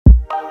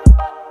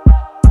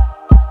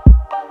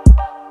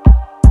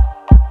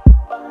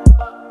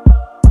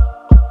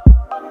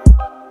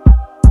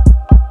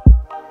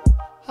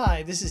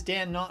Hi, this is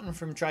Dan Naughton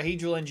from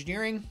Trihedral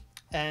Engineering,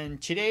 and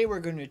today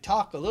we're going to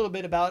talk a little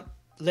bit about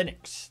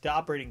Linux, the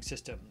operating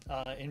system,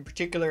 in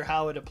particular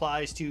how it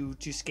applies to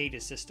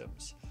SCADA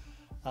systems.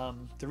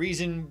 The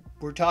reason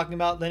we're talking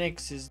about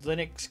Linux is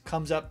Linux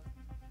comes up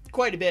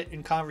quite a bit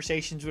in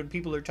conversations when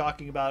people are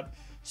talking about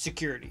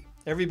security.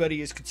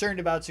 Everybody is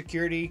concerned about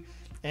security,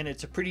 and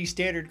it's a pretty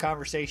standard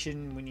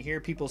conversation when you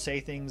hear people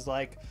say things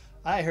like,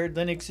 I heard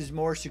Linux is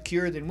more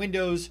secure than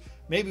Windows.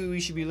 Maybe we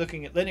should be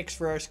looking at Linux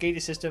for our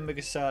SCADA system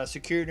because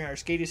security in our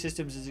SCADA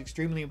systems is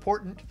extremely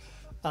important.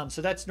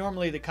 So that's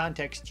normally the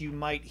context you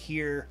might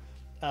hear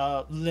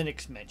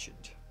Linux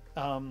mentioned.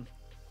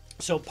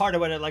 So part of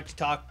what I'd like to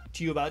talk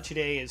to you about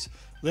today is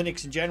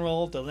Linux in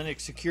general, the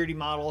Linux security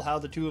model, how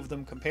the two of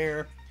them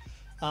compare.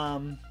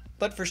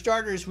 But for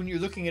starters, when you're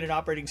looking at an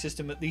operating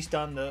system, at least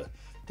on the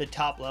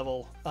top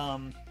level,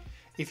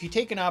 if you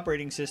take an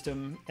operating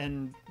system,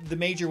 and the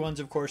major ones,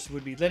 of course,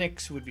 would be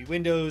Linux, would be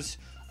Windows,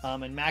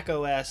 and Mac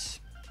OS,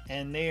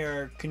 and they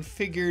are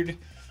configured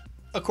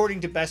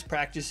according to best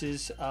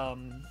practices.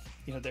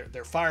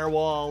 They're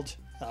firewalled.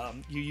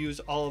 You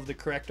use all of the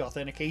correct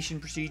authentication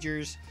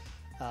procedures.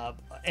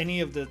 Any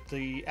of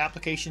the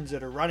applications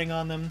that are running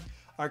on them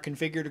are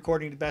configured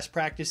according to best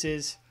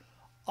practices.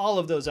 All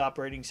of those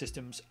operating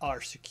systems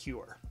are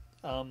secure.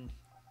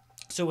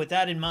 So with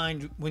that in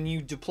mind, when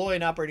you deploy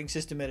an operating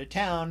system at a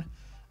town,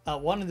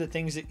 one of the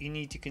things that you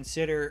need to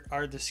consider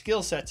are the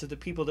skill sets of the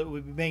people that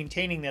would be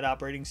maintaining that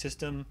operating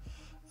system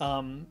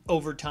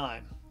over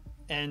time.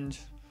 And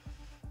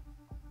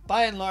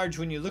by and large,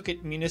 when you look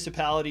at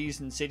municipalities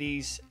and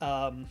cities,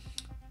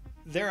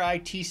 their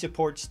IT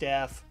support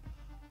staff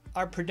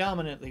are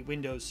predominantly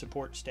Windows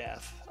support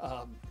staff.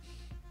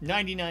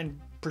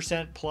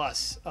 99%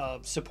 plus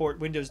support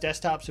Windows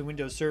desktops and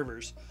Windows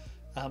servers.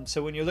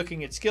 So when you're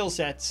looking at skill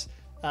sets,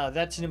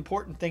 that's an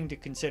important thing to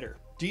consider.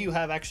 Do you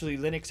have actually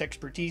Linux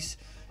expertise,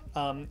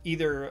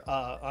 either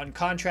on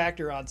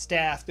contract or on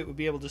staff, that would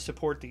be able to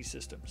support these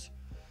systems?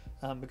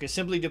 Because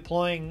simply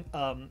deploying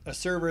a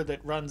server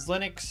that runs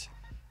Linux,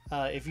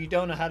 if you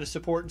don't know how to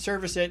support and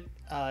service it,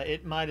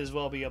 it might as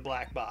well be a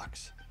black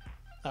box,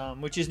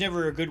 which is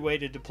never a good way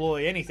to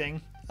deploy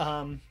anything.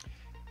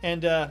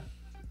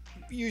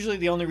 Usually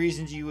the only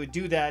reasons you would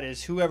do that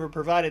is whoever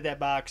provided that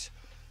box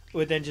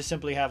would then just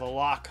simply have a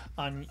lock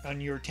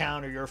on your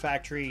town or your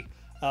factory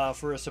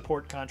for a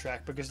support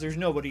contract, because there's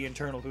nobody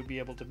internal who'd be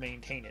able to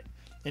maintain it.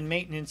 And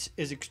maintenance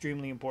is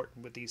extremely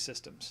important with these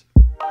systems.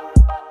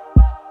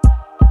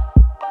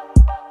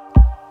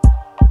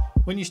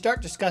 When you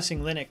start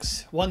discussing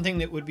Linux, one thing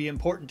that would be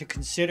important to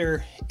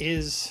consider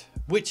is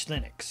which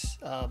Linux.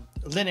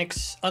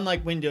 Linux,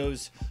 unlike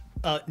Windows,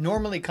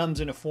 normally comes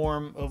in a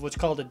form of what's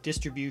called a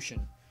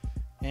distribution.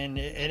 And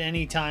at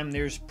any time,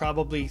 there's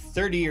probably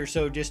 30 or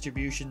so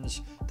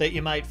distributions that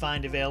you might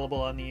find available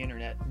on the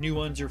internet. New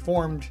ones are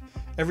formed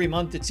every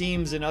month, it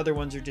seems, and other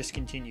ones are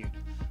discontinued.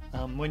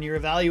 When you're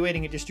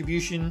evaluating a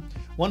distribution,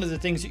 one of the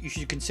things that you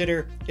should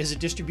consider is a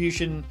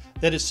distribution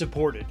that is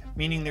supported,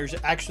 meaning there's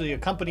actually a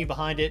company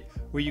behind it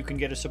where you can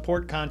get a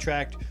support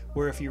contract,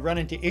 where if you run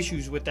into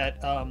issues with that,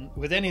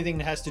 with anything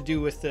that has to do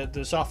with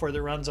the software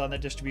that runs on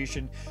that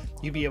distribution,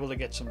 you'll be able to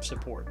get some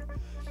support.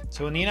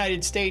 So in the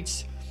United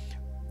States,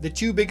 the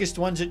two biggest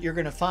ones that you're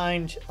going to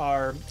find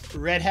are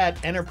Red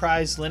Hat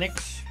Enterprise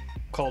Linux,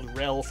 called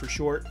RHEL for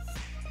short,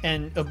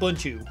 and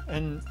Ubuntu.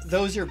 And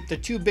those are the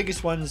two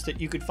biggest ones that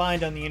you could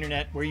find on the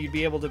internet where you'd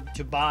be able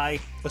to buy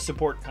a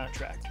support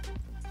contract.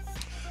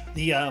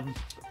 The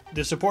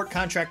support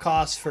contract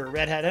costs for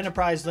Red Hat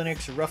Enterprise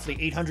Linux are roughly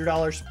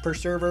 $800 per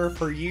server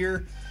per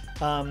year.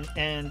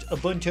 And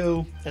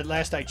Ubuntu, at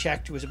last I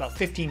checked, was about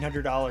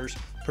 $1,500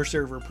 per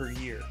server per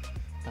year.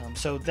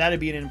 So that'd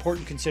be an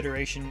important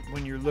consideration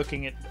when you're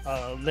looking at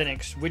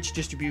Linux, which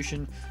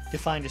distribution to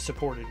find a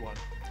supported one.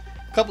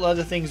 A couple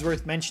other things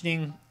worth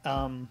mentioning.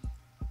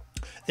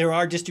 There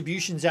are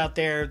distributions out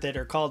there that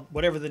are called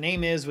whatever the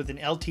name is with an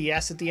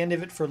LTS at the end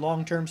of it for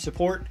long-term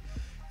support.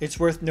 It's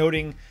worth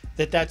noting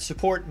that that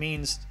support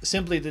means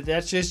simply that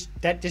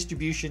that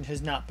distribution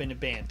has not been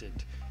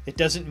abandoned. It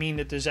doesn't mean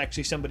that there's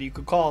actually somebody you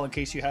could call in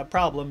case you have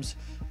problems.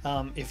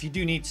 If you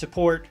do need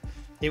support,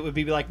 it would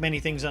be like many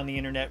things on the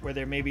internet where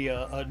there may be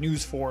a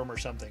news forum or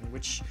something,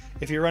 which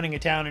if you're running a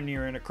town and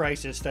you're in a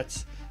crisis,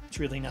 that's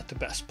really not the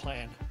best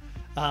plan.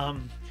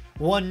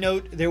 One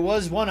note, there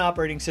was one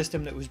operating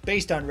system that was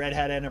based on Red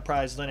Hat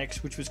Enterprise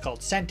Linux, which was called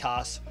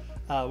CentOS,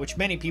 which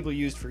many people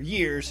used for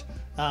years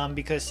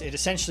because it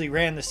essentially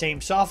ran the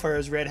same software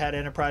as Red Hat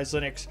Enterprise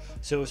Linux,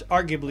 so it was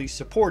arguably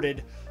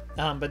supported,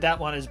 but that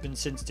one has been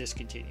since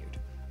discontinued.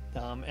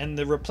 And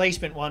the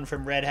replacement one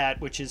from Red Hat,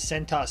 which is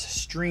CentOS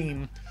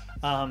Stream,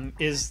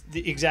 is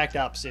the exact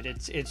opposite.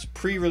 It's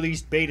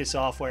pre-released beta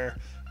software,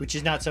 which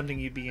is not something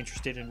you'd be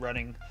interested in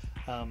running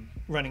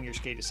your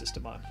SCADA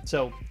system on.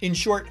 So in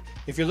short,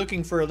 if you're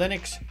looking for a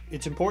Linux,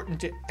 it's important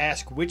to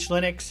ask which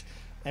Linux,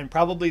 and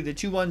probably the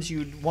two ones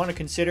you'd want to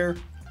consider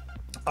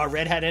are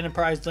Red Hat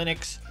Enterprise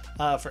Linux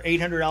for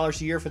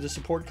 $800 a year for the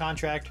support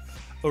contract,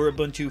 or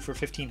Ubuntu for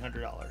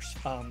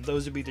 $1,500.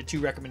 Those would be the two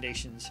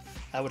recommendations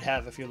I would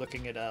have if you're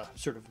looking at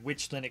sort of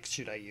which Linux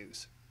should I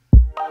use.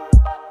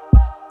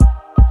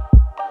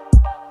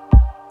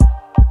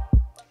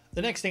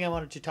 The next thing I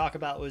wanted to talk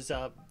about was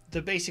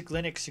the basic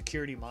Linux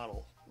security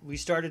model. We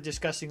started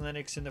discussing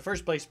Linux in the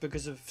first place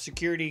because of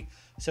security,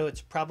 so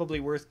it's probably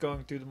worth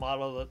going through the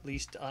model at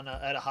least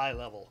at a high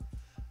level.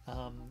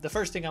 The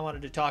first thing I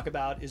wanted to talk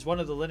about is one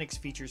of the Linux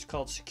features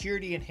called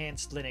Security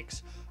Enhanced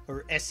Linux,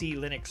 or SE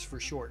Linux for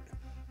short.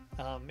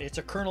 It's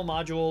a kernel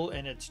module,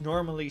 and it's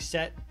normally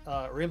set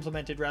or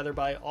implemented rather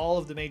by all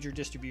of the major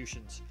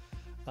distributions.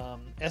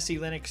 SE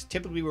Linux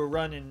typically will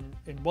run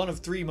in one of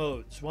three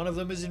modes. One of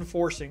them is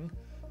enforcing,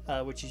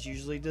 which is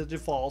usually the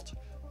default.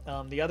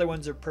 The other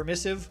ones are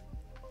permissive,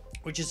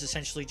 which is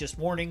essentially just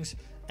warnings,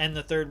 and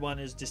the third one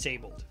is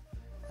disabled.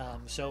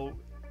 So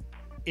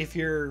if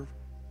your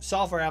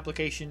software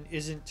application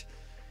isn't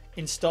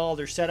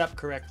installed or set up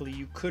correctly,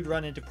 you could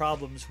run into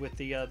problems with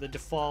the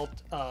default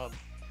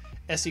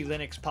SE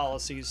Linux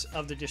policies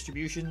of the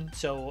distribution.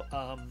 So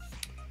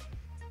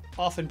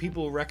often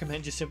people will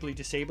recommend just simply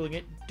disabling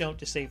it. Don't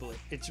disable it.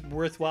 It's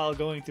worthwhile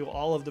going through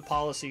all of the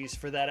policies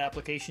for that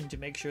application to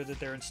make sure that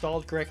they're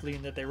installed correctly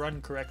and that they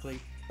run correctly,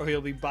 or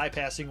you'll be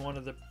bypassing one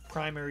of the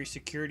primary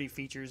security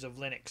features of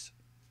Linux.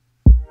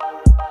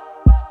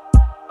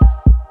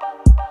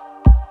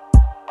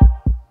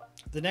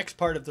 The next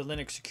part of the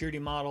Linux security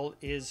model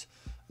is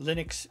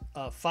Linux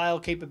file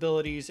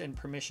capabilities and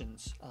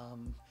permissions.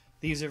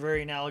 These are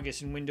very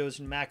analogous in Windows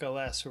and Mac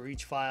OS, where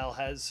each file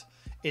has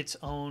its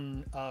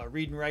own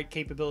read and write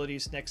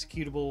capabilities and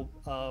executable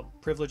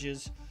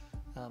privileges.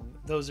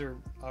 Those are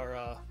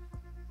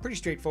pretty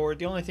straightforward.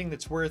 The only thing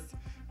that's worth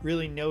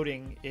really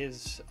noting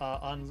is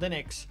on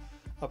Linux,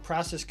 a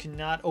process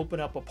cannot open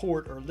up a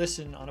port or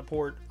listen on a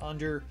port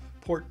under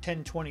port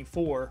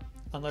 1024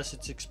 unless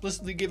it's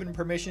explicitly given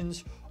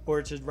permissions or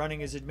it's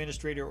running as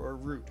administrator or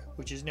root,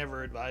 which is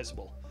never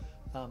advisable.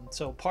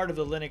 So part of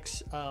the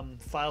Linux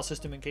file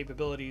system and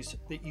capabilities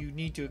that you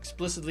need to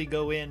explicitly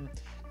go in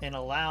and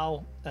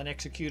allow an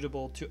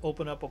executable to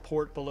open up a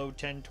port below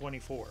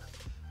 1024.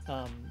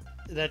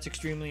 That's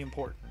extremely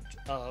important.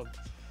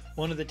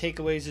 One of the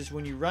takeaways is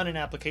when you run an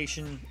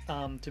application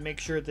to make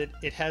sure that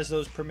it has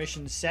those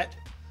permissions set.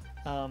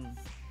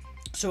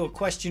 So a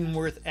question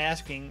worth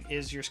asking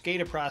is your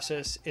SCADA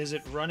process, is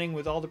it running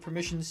with all the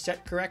permissions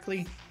set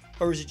correctly,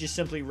 or is it just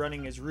simply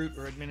running as root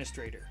or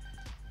administrator?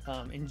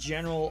 In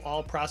general,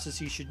 all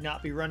processes should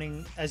not be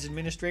running as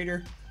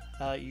administrator.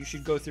 You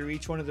should go through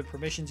each one of the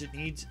permissions it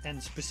needs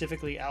and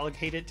specifically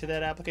allocate it to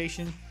that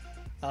application.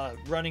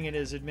 Running it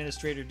as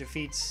administrator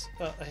defeats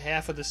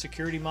half of the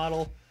security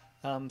model.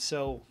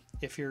 So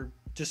if you're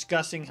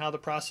discussing how the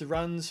process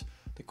runs,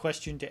 the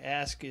question to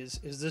ask is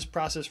this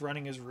process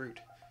running as root?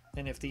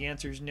 And if the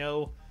answer is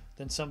no,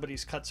 then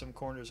somebody's cut some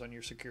corners on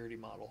your security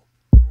model.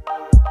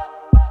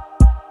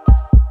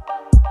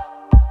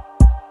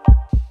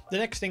 The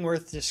next thing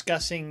worth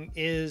discussing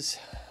is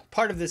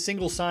part of the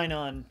single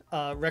sign-on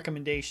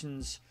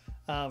recommendations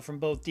from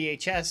both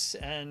DHS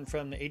and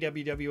from the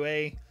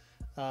AWWA.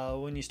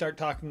 When you start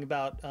talking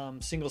about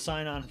single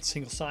sign-on and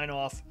single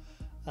sign-off,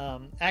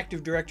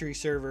 Active Directory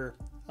server,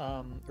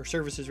 or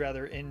services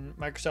rather, in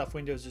Microsoft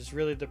Windows is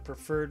really the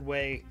preferred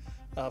way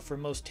for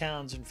most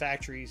towns and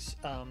factories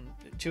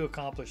to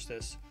accomplish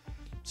this.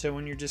 So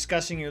when you're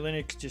discussing your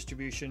Linux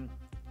distribution,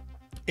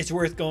 it's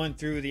worth going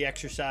through the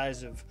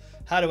exercise of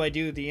how do I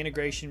do the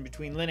integration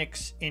between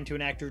Linux into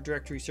an Active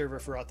Directory server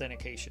for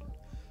authentication.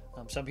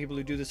 Some people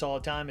who do this all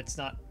the time, it's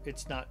not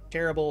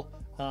terrible,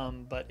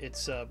 but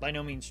it's by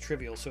no means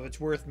trivial, so it's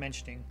worth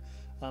mentioning.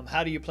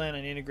 How do you plan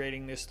on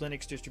integrating this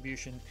Linux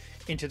distribution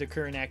into the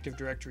current Active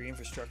Directory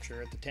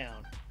infrastructure at the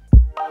town?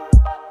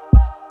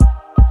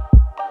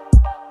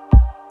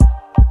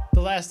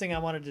 The last thing I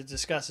wanted to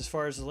discuss as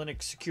far as the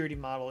Linux security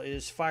model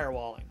is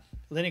firewalling.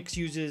 Linux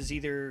uses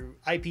either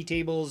IP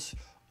tables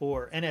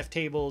or NF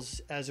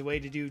tables as a way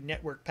to do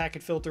network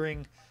packet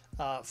filtering.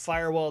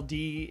 Firewall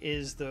D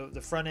is the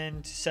front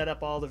end to set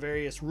up all the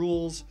various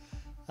rules.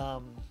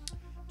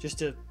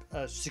 Just a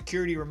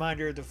security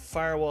reminder, the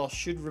firewall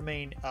should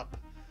remain up.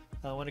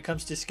 When it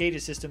comes to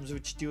SCADA systems,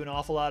 which do an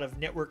awful lot of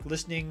network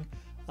listening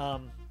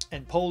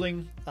and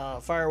polling,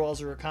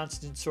 firewalls are a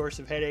constant source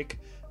of headache.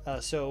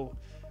 So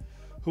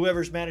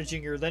whoever's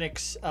managing your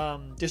Linux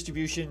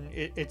distribution,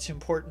 it's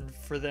important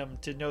for them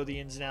to know the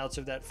ins and outs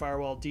of that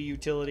Firewall D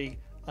utility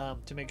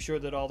to make sure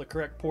that all the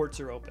correct ports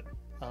are open.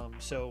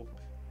 So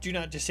do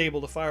not disable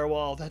the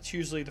firewall. That's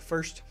usually the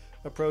first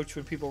approach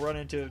when people run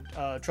into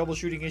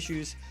troubleshooting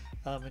issues,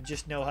 and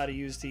just know how to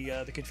use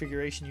the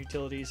configuration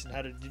utilities and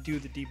how to do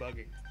the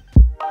debugging.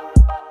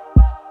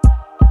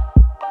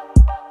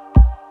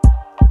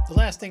 The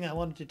last thing I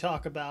wanted to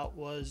talk about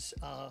was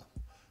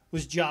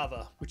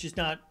Java, which is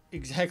not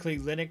exactly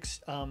Linux,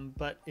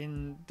 but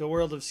in the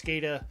world of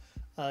SCADA,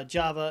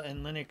 Java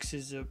and Linux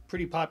is a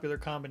pretty popular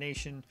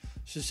combination.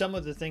 So some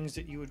of the things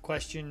that you would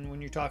question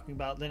when you're talking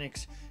about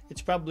Linux,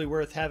 it's probably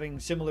worth having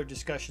similar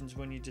discussions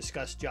when you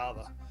discuss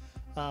Java.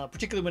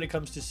 particularly when it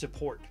comes to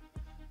support.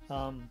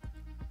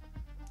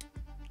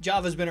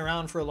 Java's been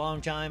around for a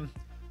long time.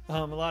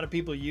 A lot of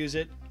people use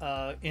it.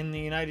 In the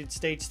United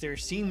States, there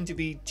seem to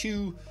be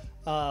two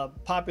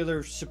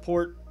popular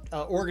support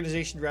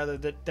organizations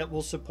that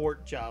will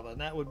support Java,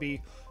 and that would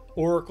be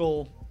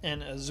Oracle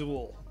and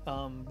Azul.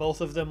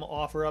 Both of them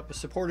offer up a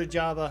supported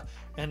Java,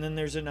 and then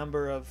there's a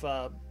number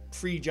of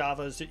free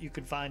Javas that you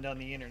can find on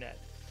the internet.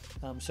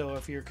 So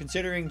if you're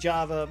considering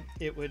Java,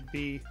 it would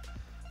be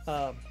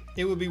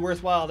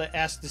worthwhile to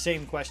ask the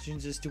same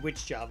questions as to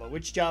which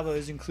Java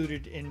is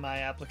included in my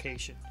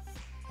application.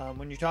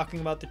 When you're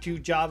talking about the two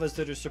Javas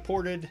that are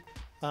supported,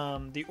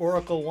 the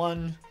Oracle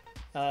one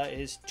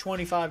is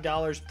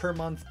 $25 per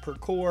month per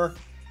core.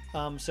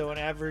 So an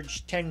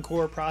average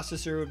 10-core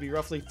processor would be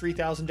roughly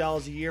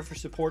 $3,000 a year for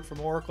support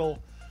from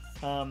Oracle.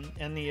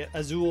 And the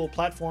Azul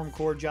platform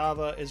core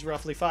Java is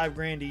roughly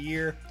 $5,000 a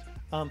year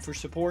for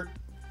support.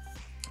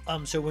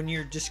 So when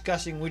you're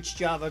discussing which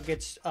Java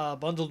gets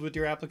bundled with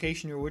your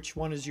application, or which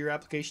one is your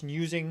application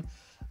using,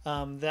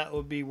 that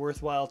would be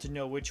worthwhile to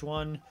know which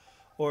one,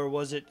 or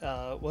was it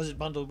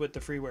bundled with the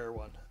freeware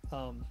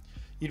one.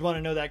 You'd want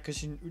to know that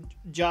because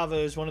Java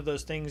is one of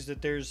those things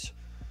that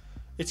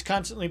it's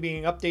constantly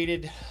being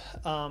updated,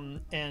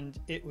 and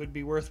it would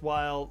be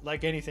worthwhile,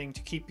 like anything,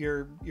 to keep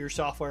your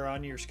software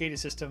on your SCADA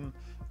system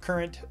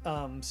current.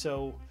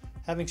 So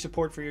having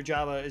support for your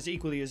Java is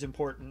equally as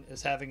important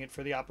as having it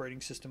for the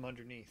operating system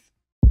underneath.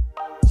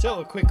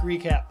 So a quick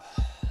recap.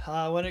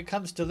 When it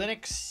comes to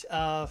Linux,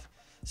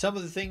 some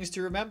of the things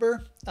to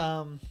remember,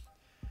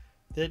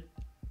 that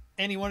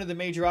any one of the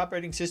major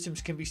operating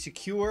systems can be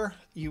secure.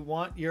 You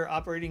want your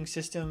operating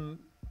system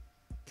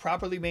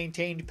properly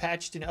maintained,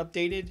 patched, and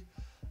updated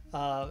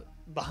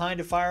behind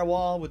a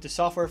firewall with the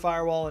software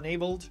firewall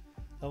enabled.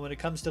 When it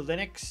comes to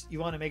Linux, you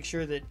want to make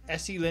sure that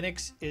SE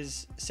Linux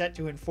is set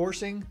to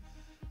enforcing,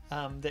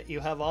 that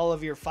you have all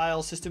of your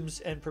file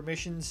systems and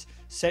permissions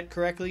set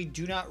correctly.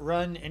 Do not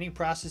run any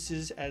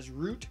processes as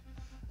root.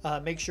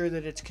 Make sure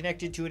that it's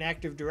connected to an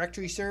Active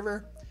Directory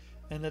server,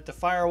 and that the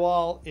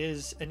firewall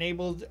is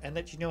enabled, and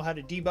that you know how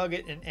to debug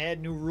it and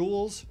add new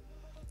rules.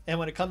 And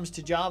when it comes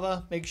to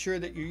Java, make sure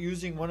that you're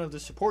using one of the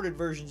supported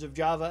versions of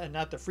Java and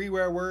not the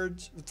freeware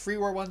ones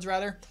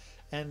rather.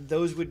 And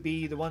those would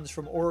be the ones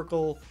from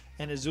Oracle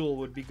and Azul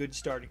would be good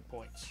starting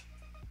points.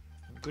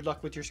 Good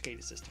luck with your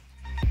SCADA system.